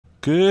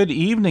Good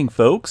evening,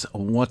 folks.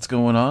 What's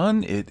going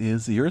on? It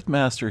is the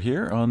Earthmaster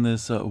here on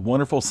this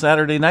wonderful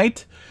Saturday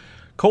night.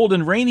 Cold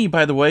and rainy,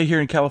 by the way,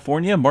 here in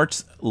California,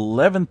 March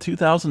 11th,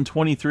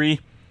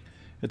 2023.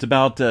 It's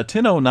about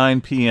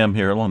 10:09 p.m.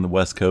 here along the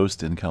west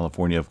coast in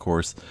California, of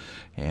course.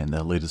 And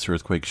the latest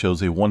earthquake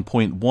shows a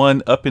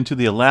 1.1 up into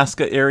the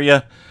Alaska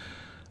area.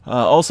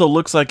 Also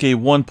looks like a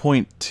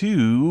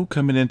 1.2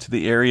 coming into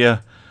the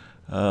area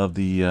of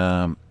the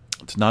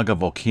Tanaga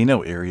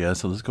Volcano area.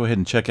 So let's go ahead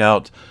and check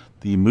out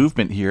the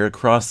movement here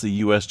across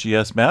the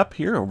USGS map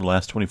here over the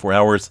last 24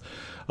 hours.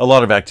 A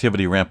lot of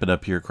activity ramping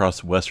up here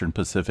across the Western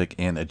Pacific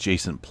and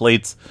adjacent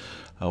plates.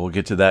 We'll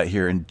get to that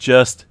here in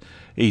just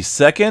a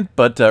second,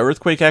 but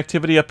earthquake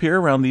activity up here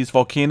around these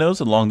volcanoes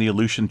along the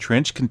Aleutian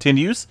Trench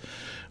continues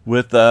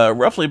with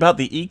roughly about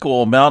the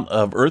equal amount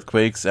of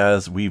earthquakes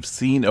as we've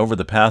seen over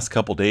the past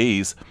couple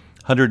days.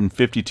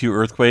 152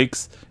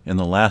 earthquakes in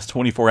the last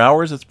 24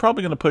 hours. It's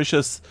probably going to push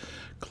us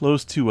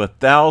close to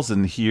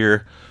 1,000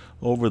 here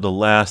over the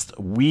last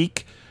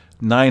week.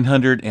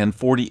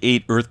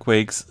 948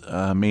 earthquakes,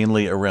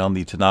 mainly around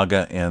the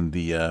Tanaga and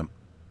the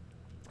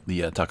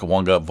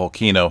Takawangha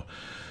volcano.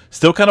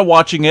 Still kind of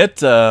watching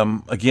it.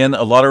 Again,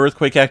 a lot of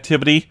earthquake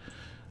activity,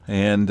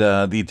 and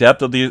the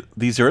depth of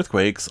these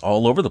earthquakes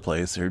all over the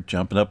place. They're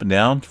jumping up and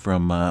down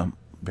from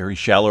very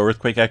shallow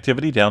earthquake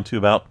activity down to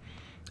about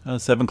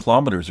 7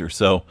 kilometers or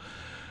so.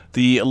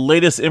 The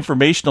latest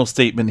informational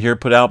statement here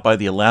put out by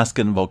the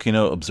Alaskan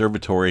Volcano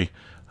Observatory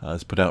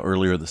was put out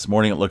earlier this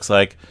morning, it looks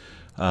like.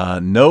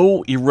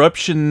 No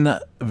eruption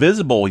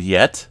visible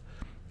yet,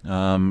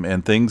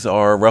 and things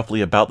are roughly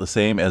about the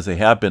same as they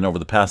have been over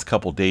the past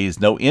couple days.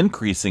 No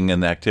increasing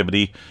in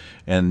activity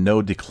and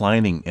no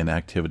declining in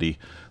activity.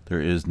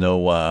 There is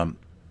no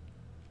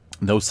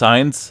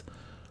signs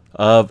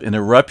of an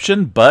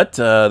eruption, but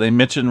they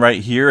mention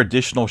right here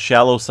additional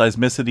shallow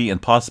seismicity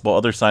and possible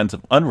other signs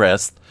of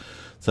unrest,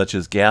 such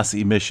as gas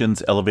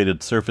emissions,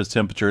 elevated surface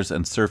temperatures,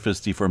 and surface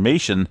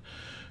deformation,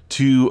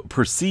 to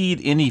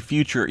precede any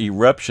future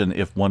eruption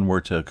if one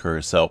were to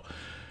occur. So,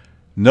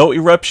 no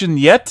eruption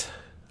yet.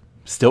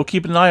 Still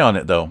keeping an eye on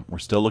it, though. We're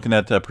still looking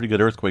at a pretty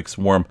good earthquake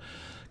swarm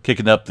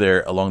kicking up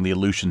there along the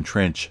Aleutian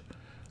Trench.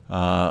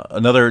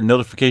 Another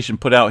notification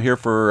put out here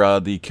for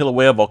the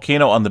Kilauea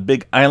volcano on the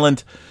Big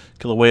Island.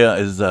 Kilauea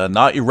is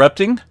not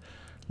erupting.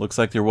 Looks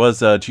like there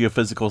was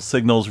geophysical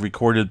signals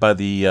recorded by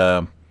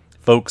the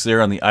folks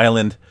there on the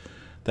island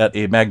that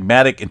a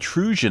magmatic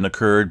intrusion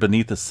occurred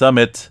beneath the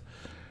summit.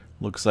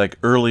 Looks like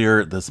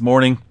earlier this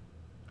morning.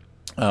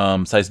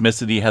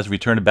 Seismicity has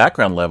returned to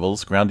background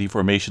levels. Ground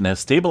deformation has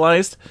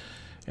stabilized,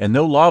 and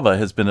no lava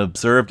has been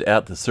observed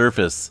at the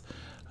surface.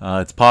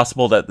 It's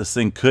possible that this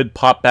thing could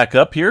pop back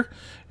up here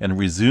and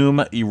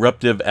resume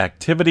eruptive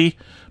activity,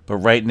 but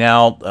right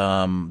now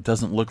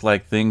doesn't look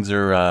like things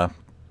are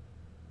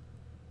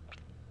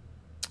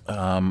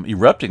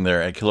erupting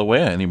there at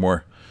Kilauea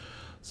anymore.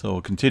 So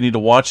we'll continue to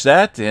watch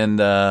that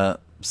and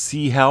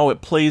see how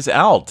it plays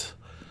out.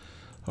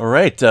 All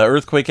right,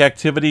 earthquake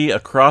activity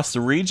across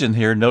the region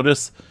here.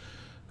 Notice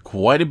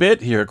quite a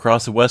bit here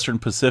across the Western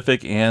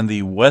Pacific and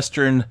the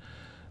western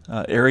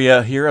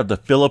area here of the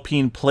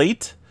Philippine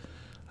Plate.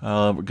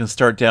 We're going to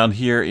start down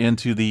here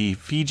into the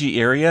Fiji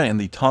area and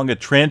the Tonga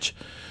Trench.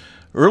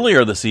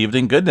 Earlier this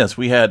evening, goodness,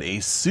 we had a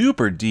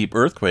super deep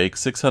earthquake,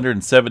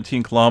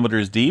 617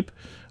 kilometers deep.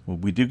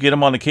 We do get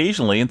them on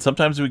occasionally, and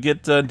sometimes we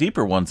get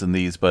deeper ones than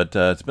these, but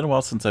it's been a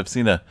while since I've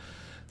seen a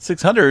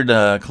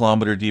 600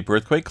 kilometer deep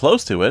earthquake,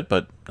 close to it,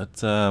 but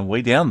that's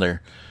way down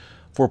there.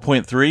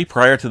 4.3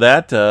 prior to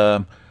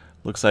that.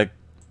 Looks like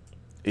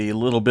a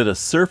little bit of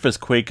surface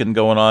quaking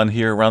going on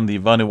here around the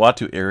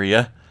Vanuatu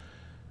area.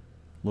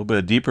 A little bit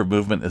of deeper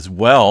movement as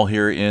well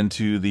here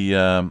into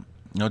the,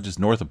 just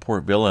north of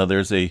Port Vila.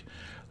 There's a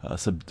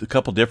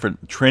couple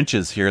different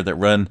trenches here that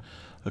run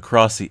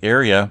across the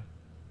area.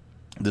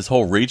 This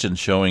whole region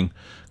showing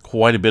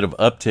quite a bit of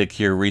uptick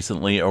here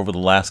recently over the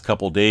last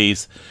couple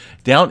days.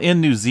 Down in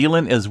New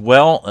Zealand as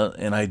well,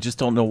 and I just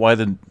don't know why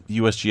the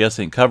USGS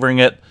ain't covering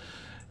it.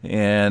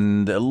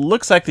 And it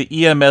looks like the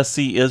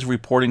EMSC is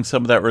reporting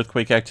some of that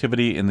earthquake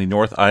activity in the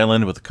North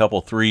Island with a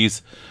couple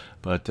threes.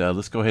 But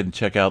let's go ahead and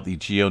check out the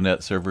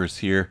GeoNet servers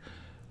here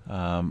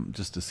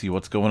just to see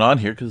what's going on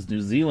here, because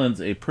New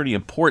Zealand's a pretty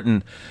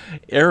important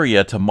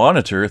area to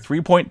monitor.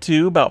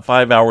 3.2 about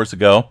 5 hours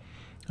ago.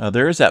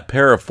 There is that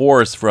pair of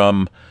fours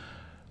from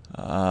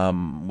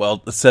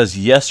well, it says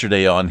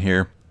yesterday on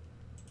here.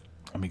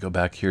 Let me go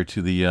back here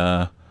to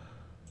the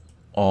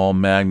all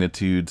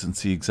magnitudes and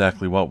see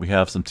exactly what we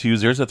have. Some twos.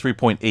 There's a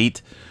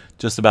 3.8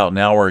 just about an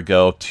hour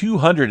ago.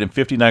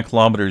 259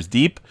 kilometers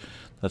deep.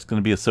 That's going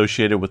to be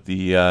associated with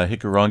the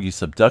Hikurangi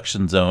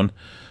subduction zone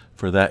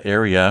for that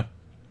area.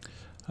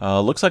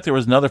 Looks like there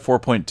was another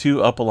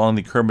 4.2 up along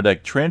the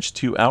Kermadec Trench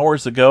 2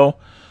 hours ago.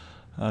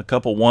 A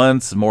couple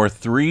ones, some more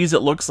threes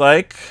it looks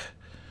like.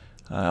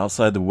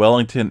 Outside the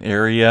Wellington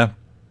area.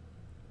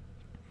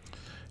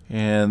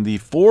 And the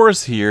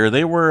fours here,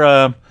 they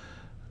were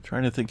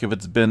trying to think if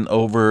it's been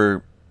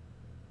over.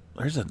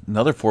 There's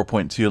another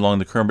 4.2 along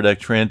the Kermadec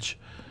Trench.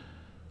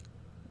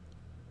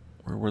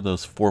 Where were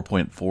those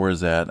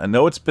 4.4s at? I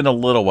know it's been a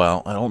little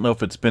while. I don't know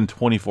if it's been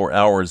 24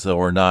 hours, though,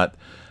 or not,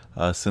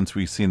 since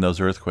we've seen those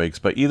earthquakes.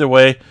 But either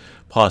way,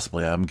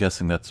 possibly. I'm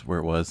guessing that's where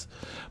it was.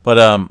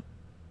 But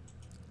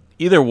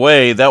either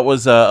way, that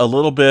was a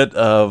little bit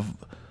of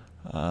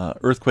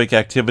earthquake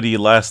activity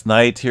last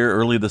night here,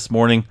 early this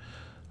morning,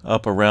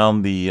 up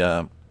around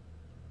the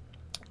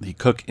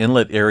Cook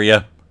Inlet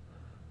area.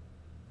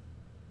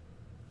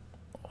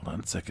 Hold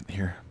on a second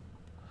here.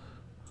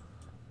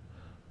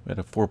 We had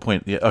a 4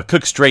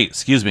 Cook Strait,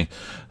 excuse me.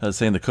 I was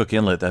saying the Cook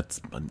Inlet. That's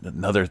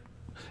another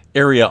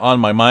area on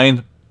my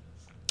mind.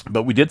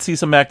 But we did see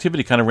some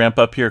activity kind of ramp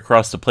up here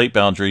across the plate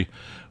boundary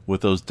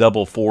with those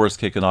double fours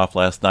kicking off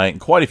last night.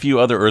 And quite a few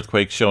other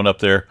earthquakes showing up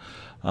there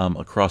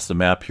across the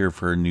map here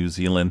for New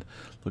Zealand.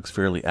 Looks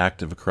fairly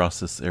active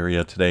across this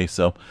area today.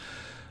 So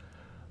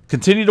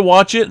continue to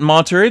watch it and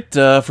monitor it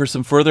for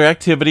some further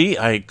activity.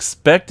 I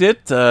expect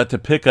it to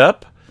pick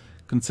up,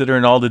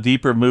 considering all the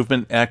deeper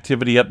movement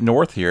activity up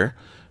north here.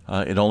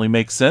 It only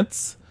makes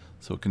sense.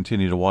 So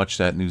continue to watch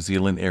that New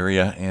Zealand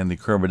area and the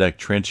Kermadec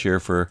Trench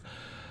here for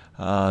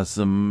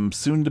some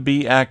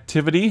soon-to-be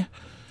activity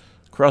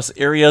across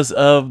areas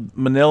of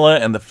Manila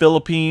and the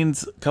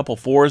Philippines. A couple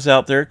fours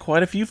out there.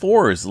 Quite a few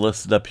fours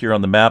listed up here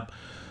on the map.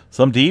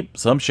 Some deep,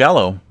 some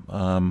shallow.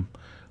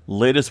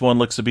 Latest one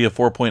looks to be a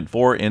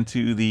 4.4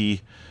 into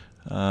the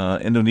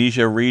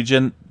Indonesia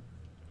region.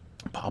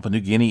 Papua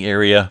New Guinea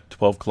area,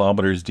 12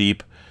 kilometers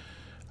deep.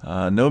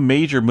 No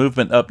major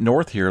movement up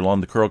north here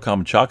along the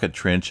Kuril-Kamchatka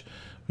Trench.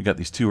 We got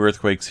these two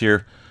earthquakes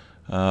here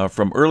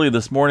from early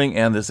this morning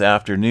and this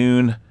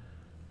afternoon.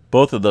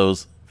 Both of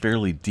those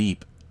fairly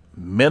deep.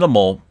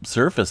 Minimal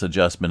surface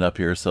adjustment up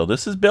here, so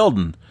this is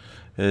building.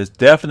 It is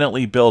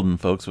definitely building,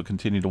 folks. We'll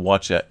continue to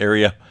watch that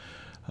area.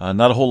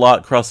 Not a whole lot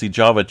across the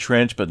Java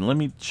Trench, but let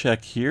me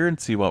check here and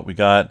see what we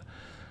got.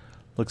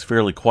 Looks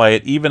fairly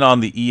quiet. Even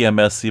on the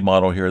EMSC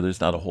model here,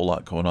 there's not a whole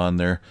lot going on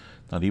there.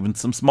 Not even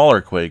some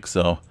smaller quakes,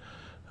 so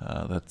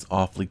that's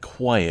awfully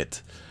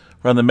quiet.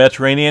 Around the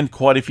Mediterranean,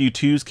 quite a few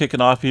twos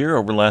kicking off here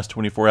over the last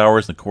 24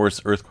 hours. And, of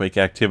course, earthquake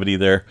activity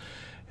there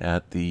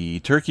at the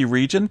Turkey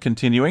region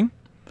continuing.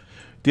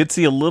 Did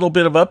see a little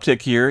bit of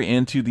uptick here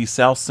into the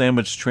South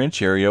Sandwich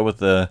Trench area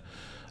with a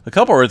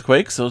couple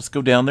earthquakes. So let's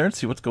go down there and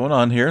see what's going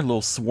on here. A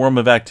little swarm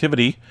of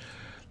activity.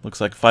 Looks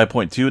like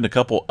 5.2 and a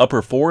couple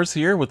upper fours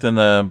here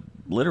within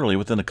literally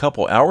within a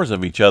couple hours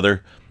of each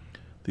other.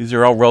 These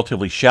are all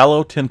relatively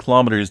shallow, 10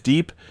 kilometers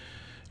deep.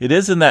 It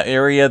is in that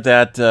area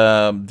that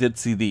did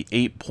see the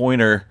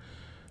 8-pointer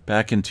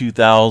back in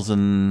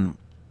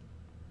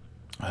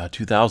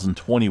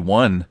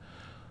 2021.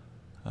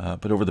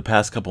 But over the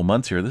past couple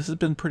months here, this has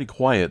been pretty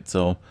quiet.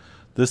 So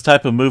this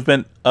type of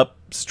movement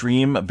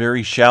upstream,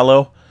 very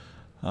shallow,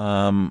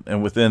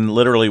 and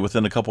literally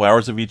within a couple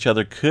hours of each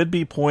other, could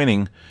be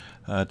pointing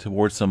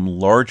towards some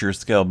larger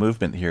scale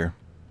movement here.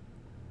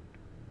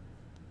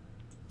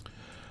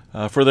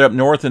 Further up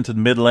north into the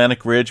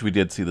Mid-Atlantic Ridge, we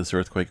did see this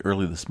earthquake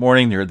early this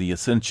morning near the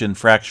Ascension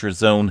Fracture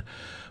Zone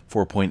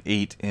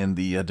 4.8 in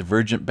the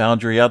divergent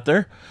boundary out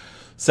there.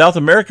 South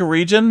America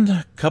region,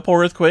 a couple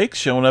earthquakes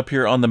showing up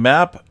here on the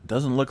map.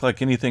 Doesn't look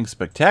like anything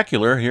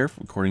spectacular here,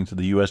 according to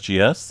the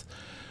USGS.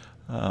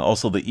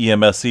 Also the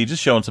EMSC,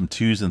 just showing some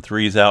 2s and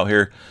 3s out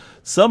here.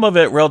 Some of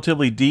it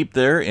relatively deep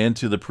there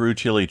into the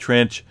Peru-Chile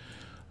Trench.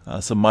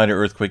 Some minor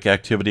earthquake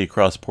activity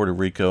across Puerto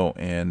Rico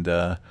and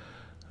a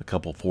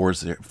couple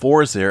fours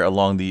there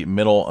along the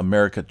Middle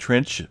America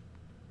Trench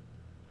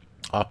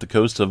off the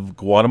coast of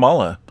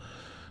Guatemala.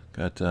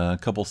 Got a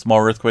couple small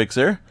earthquakes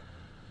there.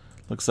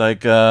 Looks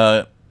like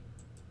looks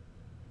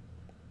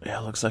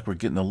like we're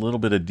getting a little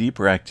bit of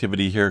deeper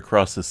activity here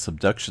across this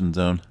subduction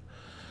zone.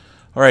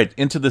 All right,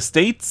 into the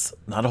states.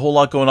 Not a whole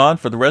lot going on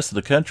for the rest of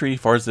the country.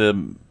 As far as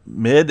the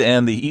mid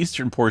and the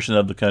eastern portion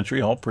of the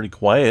country, all pretty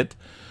quiet.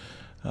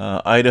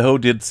 Idaho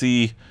did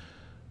see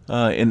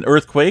an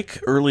earthquake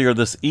earlier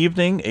this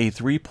evening, a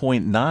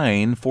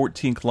 3.9,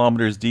 14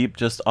 kilometers deep,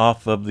 just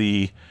off of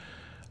the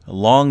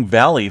Long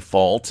Valley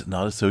Fault,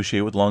 not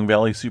associated with Long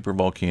Valley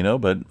supervolcano,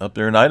 but up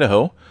there in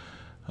Idaho.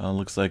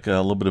 Looks like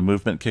a little bit of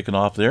movement kicking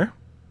off there.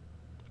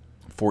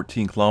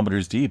 14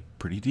 kilometers deep,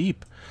 pretty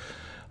deep.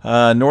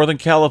 Northern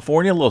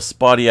California, a little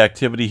spotty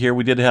activity here.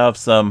 We did have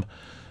some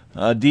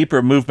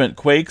deeper movement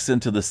quakes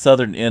into the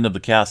southern end of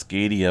the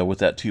Cascadia with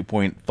that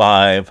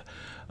 2.5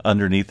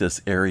 underneath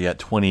this area at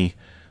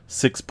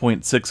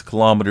 26.6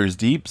 kilometers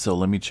deep. So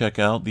let me check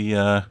out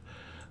the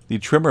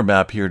tremor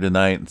map here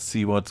tonight and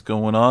see what's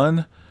going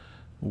on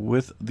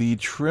with the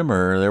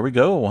tremor. There we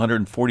go,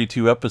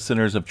 142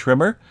 epicenters of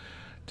tremor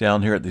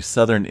down here at the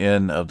southern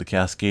end of the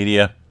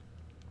Cascadia.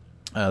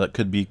 That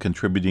could be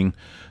contributing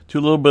to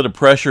a little bit of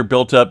pressure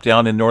built up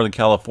down in Northern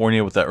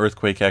California with that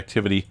earthquake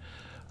activity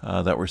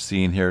that we're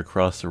seeing here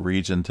across the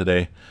region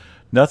today.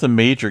 Nothing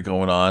major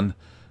going on.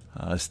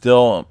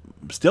 Still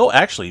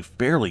actually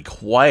fairly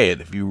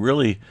quiet if you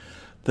really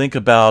think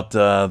about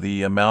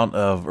the amount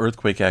of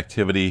earthquake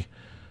activity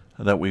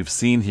that we've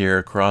seen here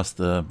across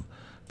the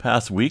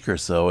past week or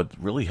so. It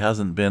really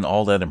hasn't been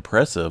all that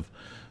impressive.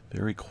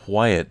 Very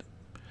quiet.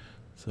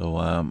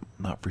 So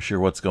not for sure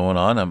what's going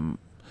on. I'm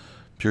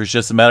sure it's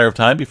just a matter of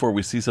time before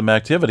we see some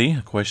activity.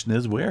 The question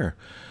is where.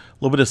 A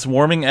little bit of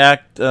swarming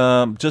act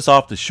just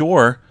off the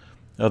shore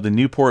of the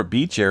Newport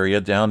Beach area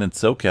down in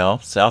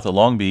SoCal, south of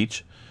Long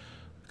Beach.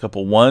 A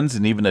couple ones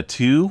and even a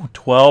 2,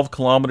 12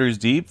 kilometers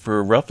deep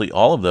for roughly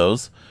all of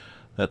those.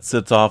 That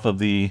sits off of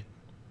the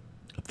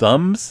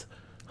Thumbs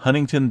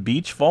Huntington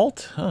Beach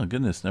Fault. Oh,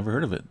 goodness, never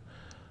heard of it.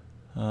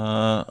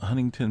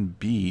 Huntington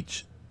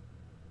Beach.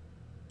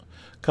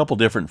 A couple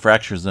different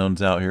fracture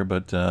zones out here,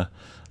 but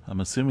I'm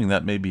assuming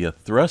that may be a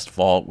thrust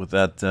fault with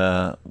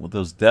that with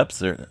those depths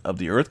there of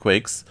the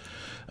earthquakes.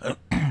 All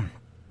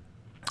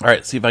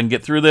right, see if I can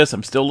get through this.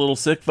 I'm still a little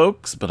sick,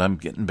 folks, but I'm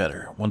getting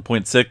better.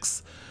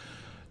 1.6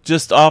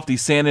 just off the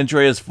San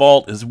Andreas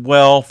Fault as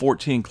well,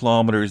 14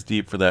 kilometers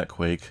deep for that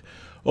quake.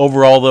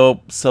 Overall,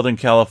 though, Southern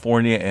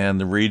California and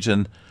the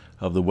region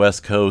of the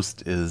West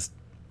Coast is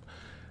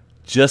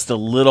just a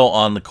little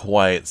on the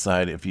quiet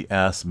side, if you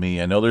ask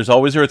me. I know there's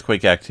always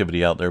earthquake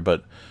activity out there,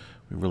 but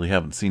we really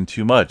haven't seen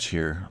too much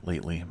here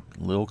lately.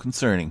 A little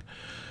concerning.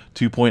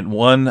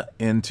 2.1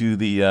 into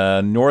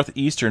the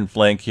northeastern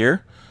flank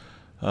here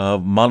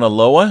of Mauna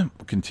Loa.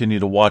 We'll continue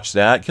to watch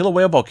that.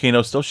 Kilauea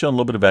Volcano still showing a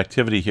little bit of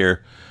activity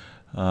here.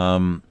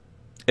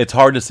 It's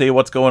hard to say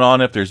what's going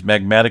on if there's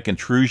magmatic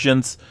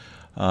intrusions,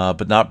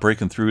 but not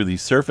breaking through the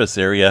surface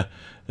area.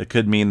 It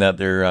could mean that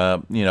they're,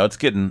 it's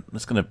going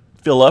to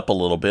fill up a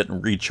little bit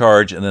and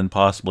recharge, and then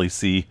possibly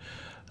see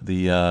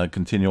the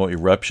continual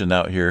eruption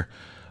out here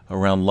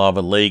around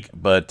Lava Lake.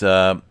 But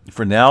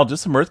for now,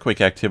 just some earthquake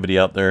activity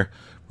out there,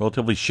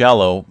 relatively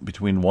shallow,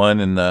 between 1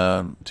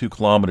 and 2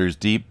 kilometers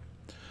deep.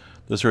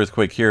 This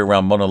earthquake here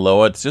around Mauna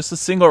Loa, it's just a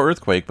single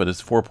earthquake, but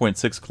it's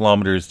 4.6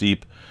 kilometers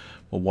deep.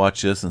 We'll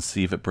watch this and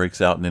see if it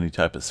breaks out in any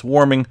type of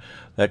swarming.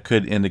 That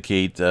could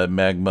indicate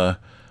magma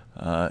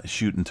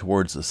shooting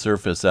towards the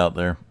surface out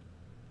there.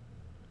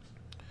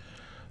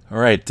 All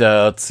right,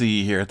 let's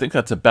see here. I think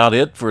that's about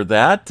it for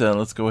that.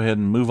 Let's go ahead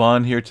and move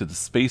on here to the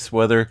space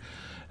weather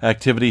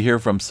activity here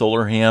from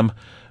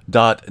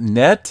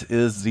solarham.net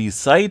is the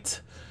site.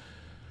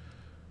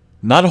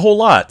 Not a whole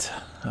lot.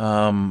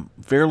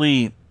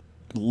 Fairly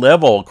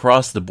level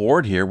across the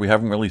board here. We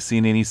haven't really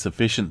seen any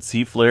sufficient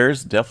C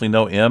flares. Definitely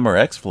no M or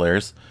X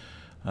flares.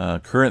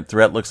 Current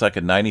threat looks like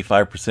a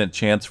 95%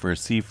 chance for a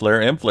C flare.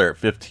 M flare at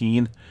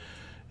 15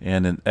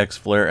 and an X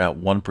flare at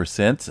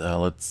 1%.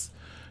 Let's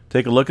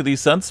take a look at these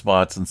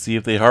sunspots and see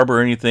if they harbor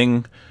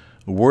anything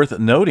worth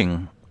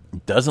noting.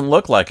 Doesn't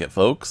look like it,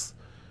 folks.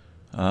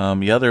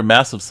 Yeah, there are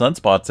massive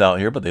sunspots out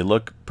here, but they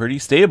look pretty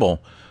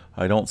stable.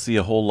 I don't see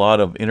a whole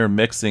lot of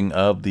intermixing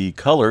of the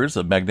colors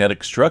of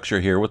magnetic structure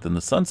here within the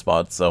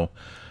sunspots. So,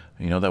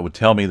 that would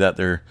tell me that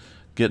they're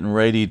getting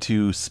ready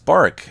to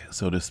spark,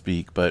 so to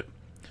speak. But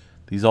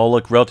these all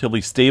look relatively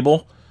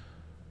stable.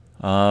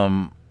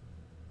 Yeah,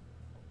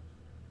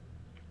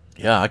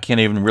 I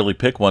can't even really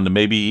pick one to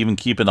maybe even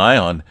keep an eye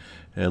on.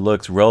 It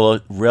looks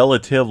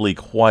relatively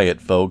quiet,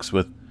 folks,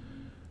 with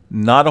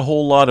not a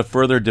whole lot of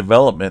further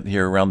development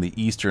here around the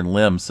eastern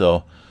limb.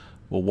 So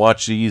we'll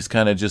watch these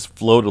kind of just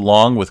float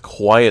along with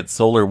quiet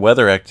solar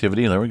weather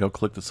activity. There we go.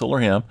 Click the solar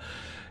ham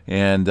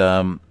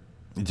and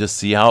just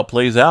see how it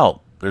plays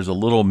out. There's a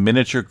little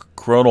miniature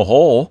coronal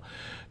hole,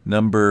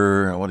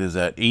 number, what is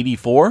that,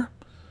 84,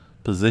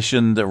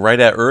 positioned right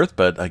at Earth.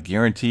 But I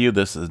guarantee you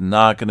this is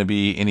not going to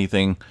be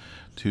anything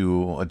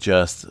to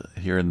adjust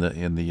here in the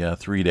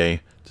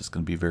 3-day. Just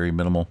going to be very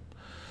minimal.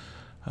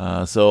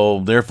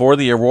 So therefore,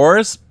 the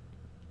auroras,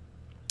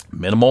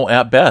 minimal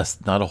at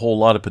best. Not a whole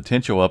lot of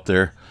potential up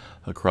there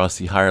across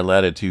the higher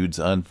latitudes,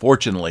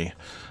 unfortunately.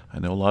 I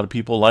know a lot of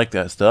people like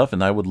that stuff,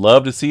 and I would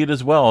love to see it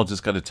as well.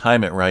 Just got to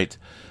time it right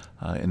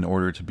in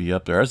order to be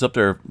up there. I was up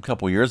there a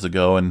couple years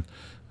ago, and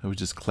it was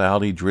just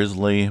cloudy,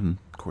 drizzly. And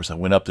of course, I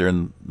went up there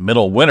in the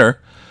middle of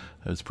winter.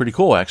 It was pretty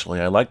cool, actually.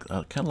 I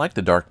kind of like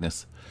the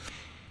darkness.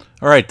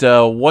 All right,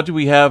 what do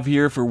we have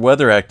here for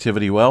weather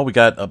activity? Well, we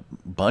got a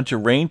bunch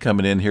of rain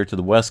coming in here to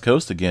the west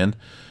coast again.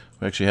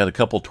 We actually had a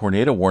couple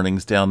tornado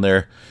warnings down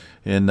there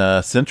in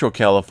central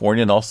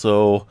California, and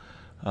also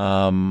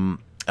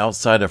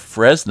outside of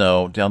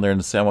Fresno, down there in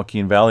the San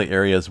Joaquin Valley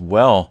area as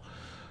well,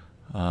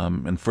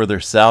 and further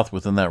south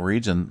within that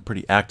region.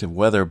 Pretty active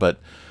weather, but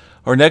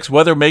our next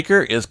weather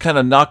maker is kind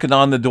of knocking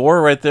on the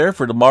door right there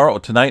for tomorrow,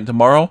 tonight and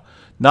tomorrow.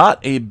 Not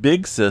a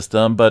big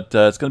system, but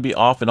it's going to be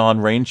off and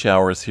on rain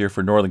showers here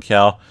for Northern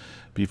Cal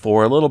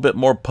before a little bit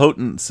more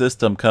potent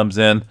system comes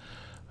in,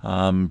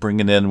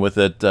 bringing in with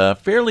it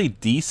fairly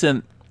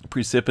decent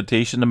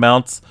precipitation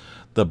amounts.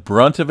 The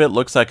brunt of it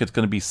looks like it's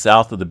going to be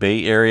south of the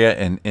Bay Area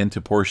and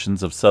into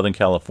portions of Southern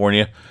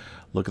California.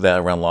 Look at that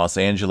around Los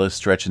Angeles,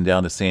 stretching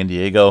down to San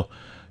Diego.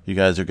 You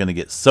guys are going to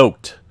get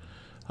soaked.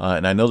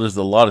 And I know there's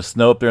a lot of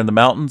snow up there in the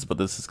mountains, but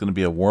this is going to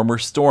be a warmer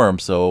storm,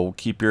 so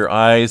keep your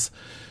eyes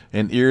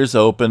and ears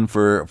open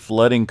for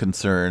flooding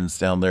concerns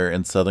down there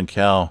in Southern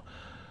Cal.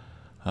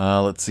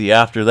 Let's see,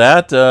 after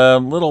that, a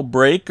little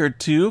break or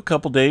two, a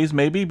couple days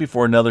maybe,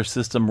 before another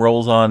system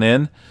rolls on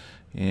in.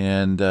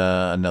 And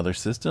another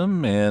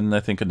system, and I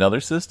think another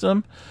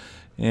system.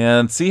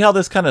 And see how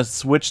this kind of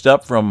switched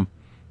up from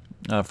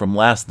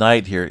last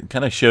night here. It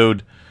kind of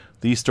showed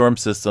these storm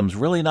systems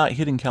really not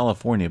hitting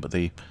California, but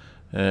they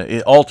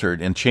it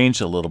altered and changed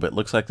a little bit.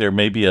 Looks like there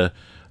may be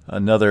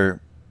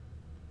another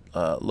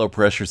low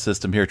pressure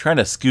system here trying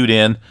to scoot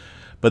in,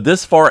 but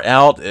this far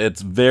out,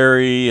 it's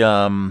very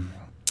I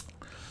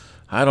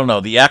don't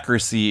know. The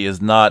accuracy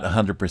is not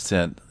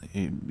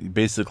 100%.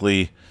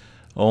 Basically,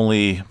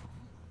 only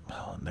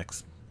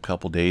next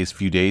couple days,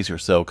 few days or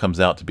so,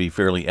 comes out to be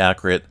fairly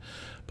accurate.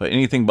 But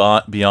anything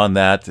beyond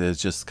that is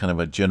just kind of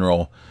a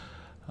general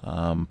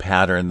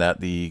pattern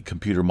that the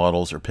computer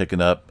models are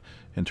picking up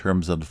in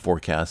terms of the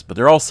forecast. But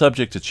they're all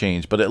subject to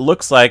change. But it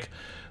looks like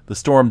the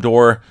storm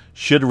door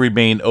should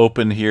remain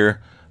open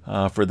here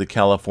for the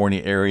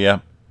California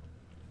area.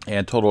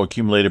 And total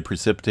accumulated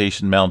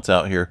precipitation mounts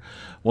out here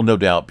will no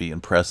doubt be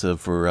impressive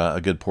for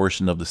a good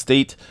portion of the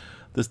state.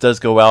 This does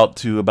go out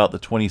to about the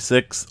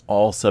 26th,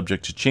 all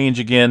subject to change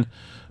again.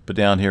 But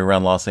down here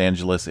around Los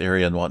Angeles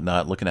area and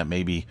whatnot, looking at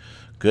maybe,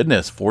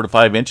 goodness, 4 to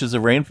 5 inches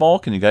of rainfall.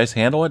 Can you guys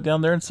handle it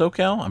down there in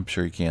SoCal? I'm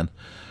sure you can.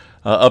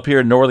 Up here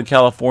in Northern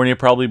California,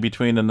 probably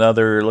between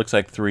another, looks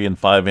like 3 and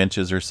 5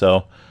 inches or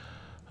so.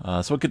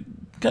 So we could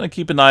kind of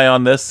keep an eye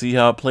on this, see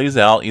how it plays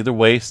out. Either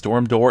way,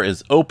 storm door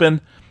is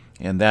open,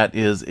 and that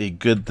is a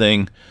good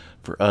thing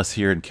for us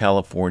here in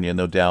California.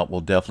 No doubt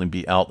we'll definitely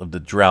be out of the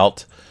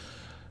drought,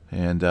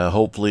 and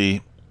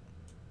hopefully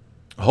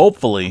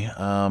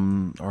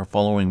our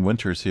following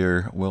winters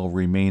here will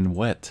remain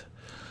wet.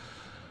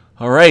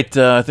 All right,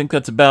 I think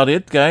that's about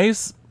it,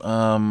 guys.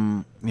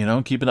 You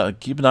know, keep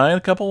an eye on a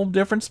couple of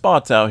different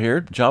spots out here.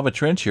 Java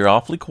Trench here,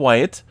 awfully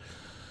quiet.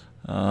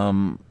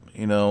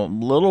 You know, a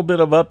little bit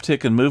of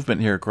uptick in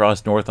movement here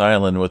across North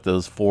Island with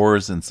those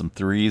 4s and some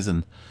 3s,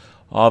 and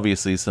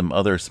obviously some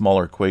other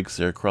smaller quakes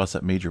there across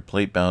that major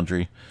plate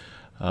boundary.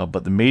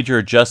 But the major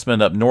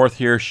adjustment up north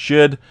here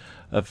should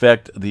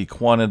affect the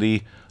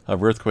quantity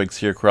of earthquakes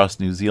here across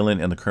New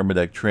Zealand and the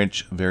Kermadec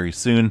Trench very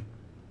soon.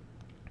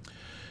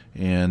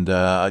 And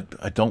I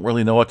don't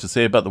really know what to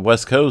say about the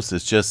West Coast.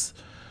 It's just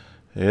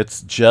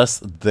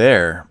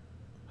there.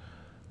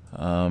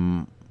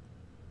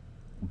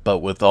 But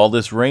with all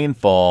this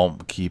rainfall,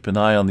 keep an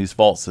eye on these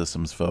fault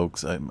systems,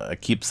 folks. I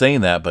keep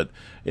saying that, but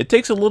it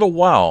takes a little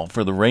while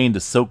for the rain to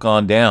soak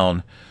on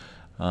down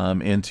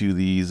into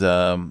these,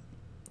 you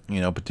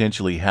know,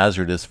 potentially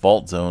hazardous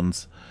fault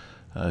zones.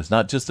 It's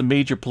not just a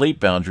major plate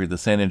boundary, the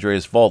San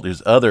Andreas Fault.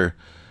 There's other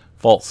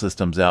fault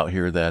systems out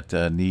here that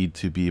need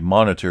to be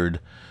monitored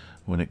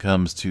when it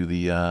comes to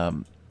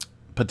the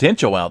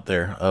potential out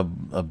there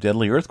of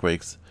deadly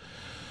earthquakes.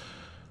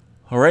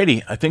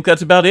 Alrighty, I think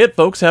that's about it,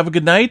 folks. Have a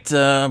good night.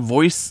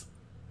 Voice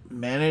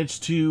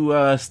managed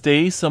to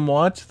stay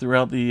somewhat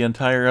throughout the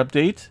entire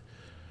update.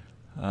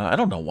 I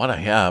don't know what I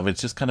have.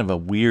 It's just kind of a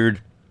weird,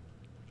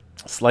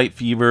 slight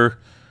fever,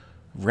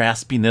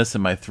 raspiness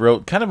in my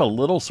throat. Kind of a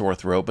little sore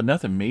throat, but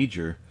nothing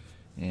major.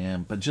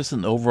 But just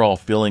an overall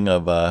feeling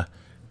of,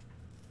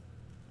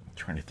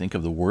 trying to think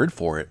of the word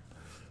for it.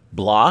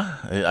 Blah.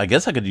 I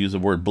guess I could use the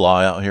word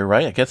blah out here,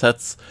 right? I guess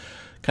that's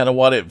kind of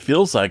what it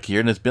feels like here,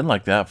 and it's been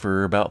like that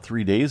for about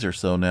 3 days or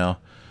so now.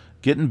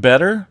 Getting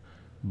better,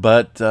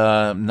 but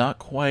not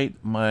quite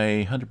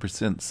my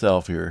 100%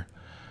 self here.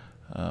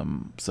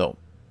 So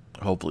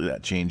hopefully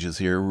that changes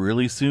here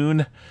really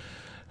soon.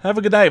 Have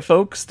a good night,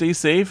 folks. Stay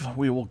safe.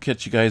 We will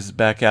catch you guys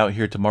back out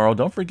here tomorrow.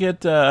 Don't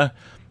forget, I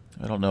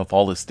don't know if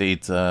all the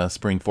states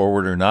spring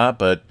forward or not,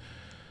 but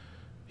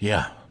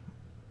yeah.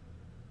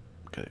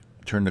 Okay,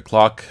 turn the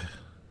clock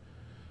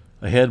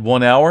ahead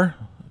 1 hour.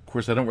 Of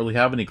course, I don't really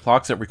have any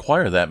clocks that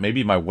require that.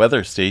 Maybe my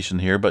weather station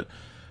here, but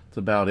that's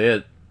about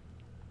it.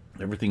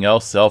 Everything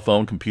else, cell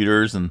phone,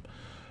 computers, and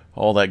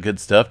all that good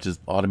stuff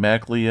just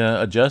automatically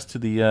adjust to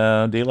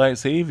the daylight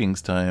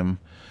savings time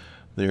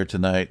there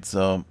tonight.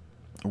 So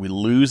we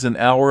lose an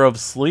hour of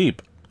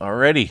sleep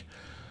already.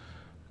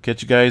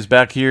 Catch you guys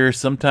back here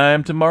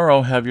sometime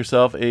tomorrow. Have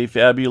yourself a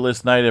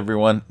fabulous night,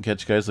 everyone.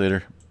 Catch you guys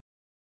later.